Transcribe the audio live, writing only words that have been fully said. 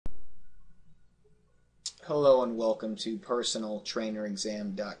Hello and welcome to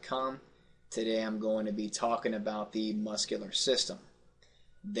personaltrainerexam.com. Today I'm going to be talking about the muscular system.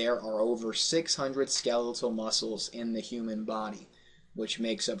 There are over 600 skeletal muscles in the human body, which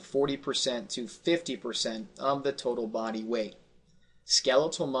makes up 40% to 50% of the total body weight.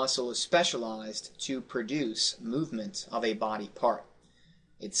 Skeletal muscle is specialized to produce movement of a body part.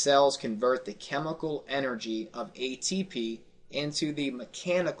 Its cells convert the chemical energy of ATP into the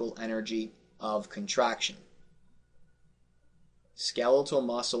mechanical energy of contraction. Skeletal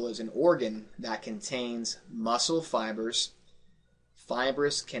muscle is an organ that contains muscle fibers,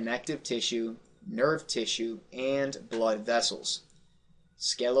 fibrous connective tissue, nerve tissue, and blood vessels.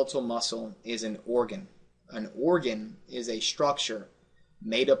 Skeletal muscle is an organ. An organ is a structure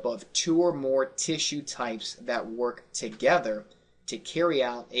made up of two or more tissue types that work together to carry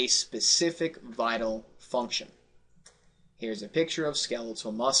out a specific vital function. Here's a picture of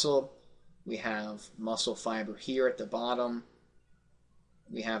skeletal muscle. We have muscle fiber here at the bottom.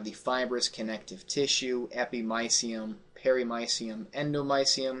 We have the fibrous connective tissue, epimysium, perimysium,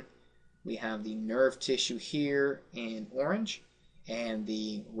 endomysium. We have the nerve tissue here in orange, and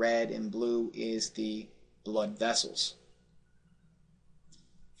the red and blue is the blood vessels.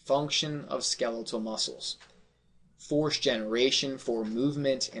 Function of skeletal muscles: force generation for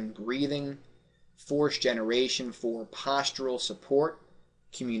movement and breathing, force generation for postural support,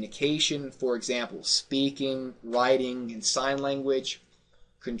 communication, for example, speaking, writing, and sign language,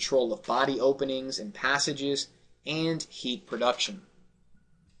 control of body openings and passages, and heat production.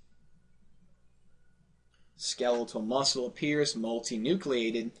 Skeletal muscle appears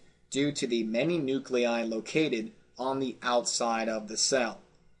multinucleated due to the many nuclei located on the outside of the cell.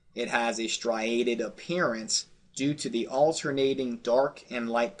 It has a striated appearance due to the alternating dark and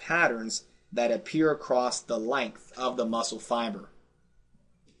light patterns that appear across the length of the muscle fiber.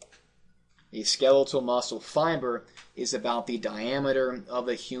 A skeletal muscle fiber is about the diameter of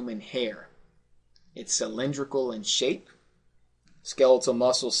a human hair. It's cylindrical in shape. Skeletal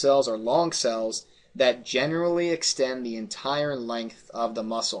muscle cells are long cells that generally extend the entire length of the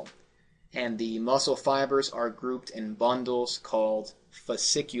muscle, and the muscle fibers are grouped in bundles called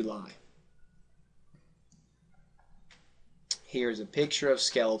fasciculi. Here's a picture of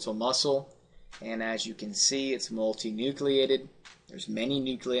skeletal muscle, and as you can see, it's multinucleated. There's many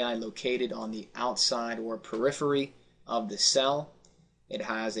nuclei located on the outside or periphery of the cell. It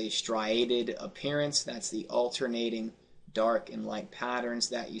has a striated appearance. That's the alternating dark and light patterns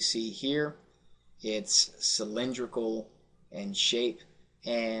that you see here. It's cylindrical in shape,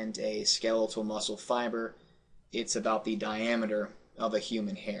 and a skeletal muscle fiber, it's about the diameter of a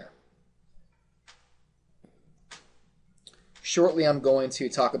human hair. Shortly I'm going to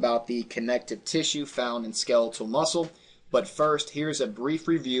talk about the connective tissue found in skeletal muscle. But first, here's a brief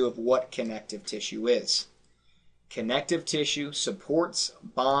review of what connective tissue is. Connective tissue supports,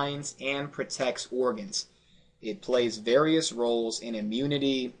 binds, and protects organs. It plays various roles in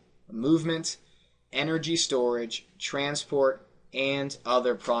immunity, movement, energy storage, transport, and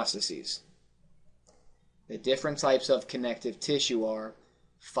other processes. The different types of connective tissue are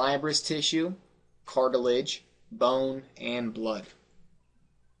fibrous tissue, cartilage, bone, and blood.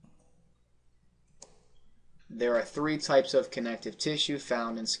 There are three types of connective tissue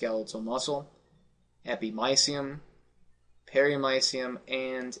found in skeletal muscle: epimysium, perimysium,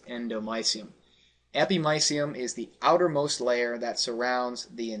 and endomysium. Epimysium is the outermost layer that surrounds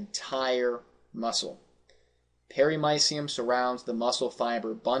the entire muscle. Perimysium surrounds the muscle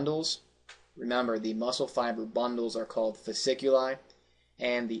fiber bundles. Remember, the muscle fiber bundles are called fasciculi,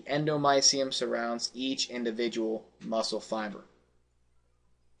 and the endomysium surrounds each individual muscle fiber.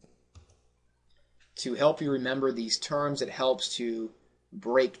 To help you remember these terms, it helps to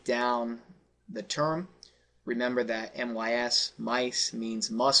break down the term. Remember that MYS, mice, means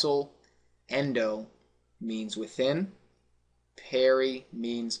muscle, endo means within, peri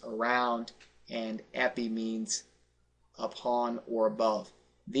means around, and epi means upon or above.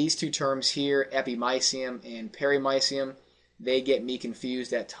 These two terms here, epimysium and perimysium, they get me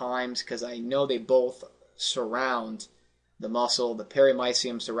confused at times because I know they both surround the muscle. The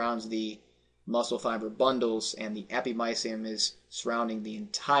perimysium surrounds the muscle fiber bundles, and the epimysium is surrounding the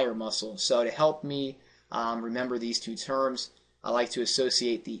entire muscle. So to help me remember these two terms, I like to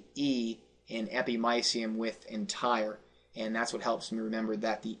associate the E in epimysium with entire, and that's what helps me remember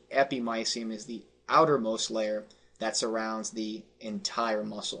that the epimysium is the outermost layer that surrounds the entire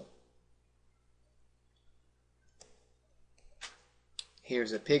muscle.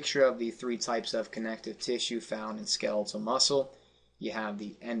 Here's a picture of the three types of connective tissue found in skeletal muscle. You have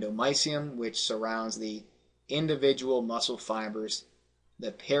the endomysium, which surrounds the individual muscle fibers,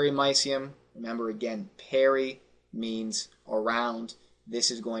 the perimysium, Remember again, peri means around.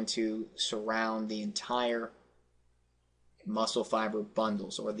 This is going to surround the entire muscle fiber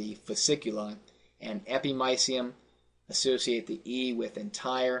bundles, or the fascicula. And epimysium, associate the E with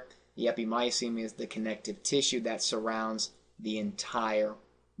entire. The epimysium is the connective tissue that surrounds the entire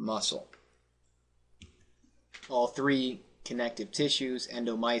muscle. All three connective tissues,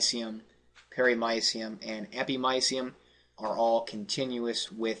 endomysium, perimysium, and epimysium, are all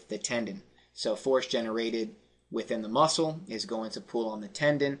continuous with the tendon. So force generated within the muscle is going to pull on the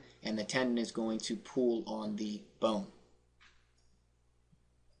tendon, and the tendon is going to pull on the bone.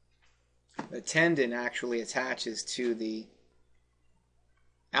 The tendon actually attaches to the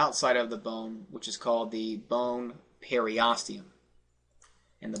outside of the bone, which is called the bone periosteum.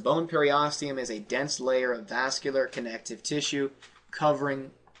 And the bone periosteum is a dense layer of vascular connective tissue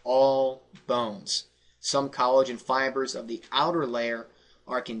covering all bones. Some collagen fibers of the outer layer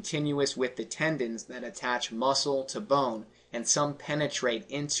are continuous with the tendons that attach muscle to bone, and some penetrate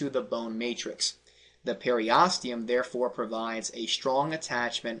into the bone matrix. The periosteum therefore provides a strong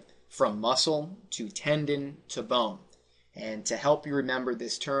attachment from muscle to tendon to bone. And to help you remember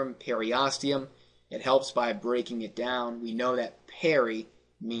this term, periosteum, it helps by breaking it down. We know that peri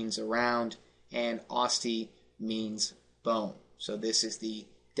means around and oste means bone. So this is the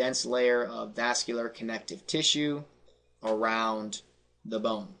dense layer of vascular connective tissue around the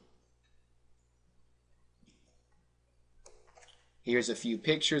bone. Here's a few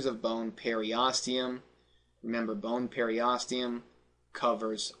pictures of bone periosteum. Remember, bone periosteum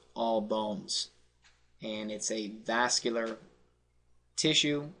covers all bones, and it's a vascular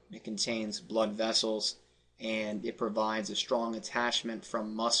tissue. It contains blood vessels, and it provides a strong attachment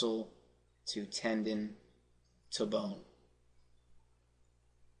from muscle to tendon to bone.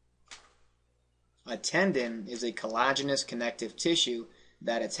 A tendon is a collagenous connective tissue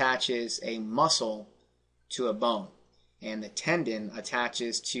that attaches a muscle to a bone, and the tendon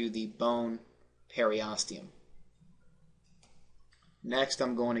attaches to the bone periosteum. Next,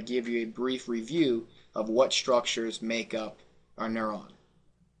 I'm going to give you a brief review of what structures make up a neuron.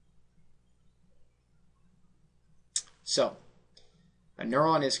 So, a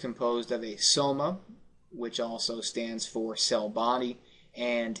neuron is composed of a soma, which also stands for cell body,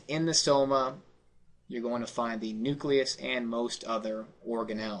 and in the soma you're going to find the nucleus and most other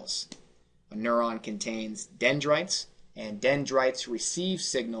organelles. A neuron contains dendrites, and dendrites receive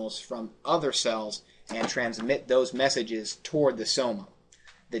signals from other cells and transmit those messages toward the soma.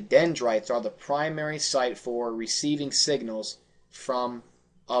 The dendrites are the primary site for receiving signals from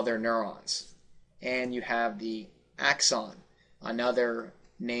other neurons. And you have the axon. Another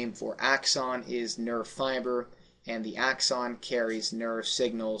name for axon is nerve fiber, and the axon carries nerve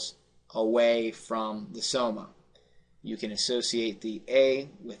signals away from the soma. You can associate the A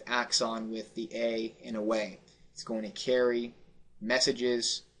with axon with the A in away. It's going to carry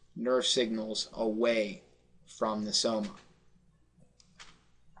messages, nerve signals away from the soma.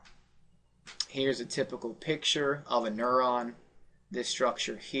 Here's a typical picture of a neuron. This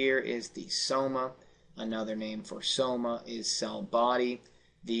structure here is the soma. Another name for soma is cell body.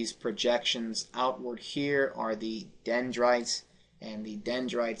 These projections outward here are the dendrites, and the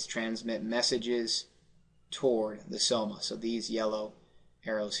dendrites transmit messages toward the soma. So these yellow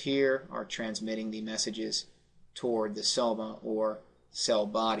arrows here are transmitting the messages toward the soma or cell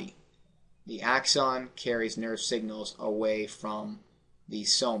body. The axon carries nerve signals away from the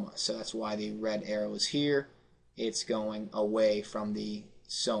soma. So that's why the red arrow is here. It's going away from the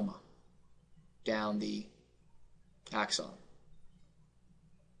soma, down the axon.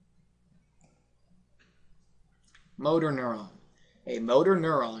 Motor neuron. A motor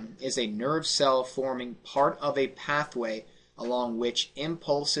neuron is a nerve cell forming part of a pathway along which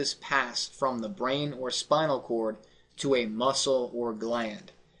impulses pass from the brain or spinal cord to a muscle or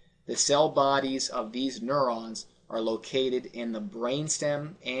gland. The cell bodies of these neurons are located in the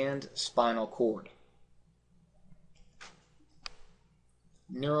brainstem and spinal cord.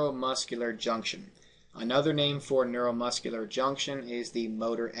 Neuromuscular junction. Another name for neuromuscular junction is the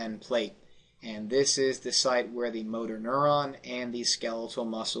motor end plate, and this is the site where the motor neuron and the skeletal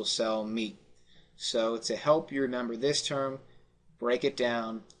muscle cell meet. So to help you remember this term, break it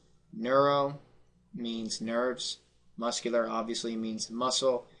down. Neuro means nerves, muscular obviously means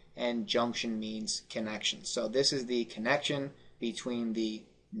muscle, and junction means connection. So this is the connection between the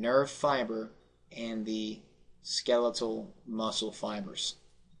nerve fiber and the skeletal muscle fibers.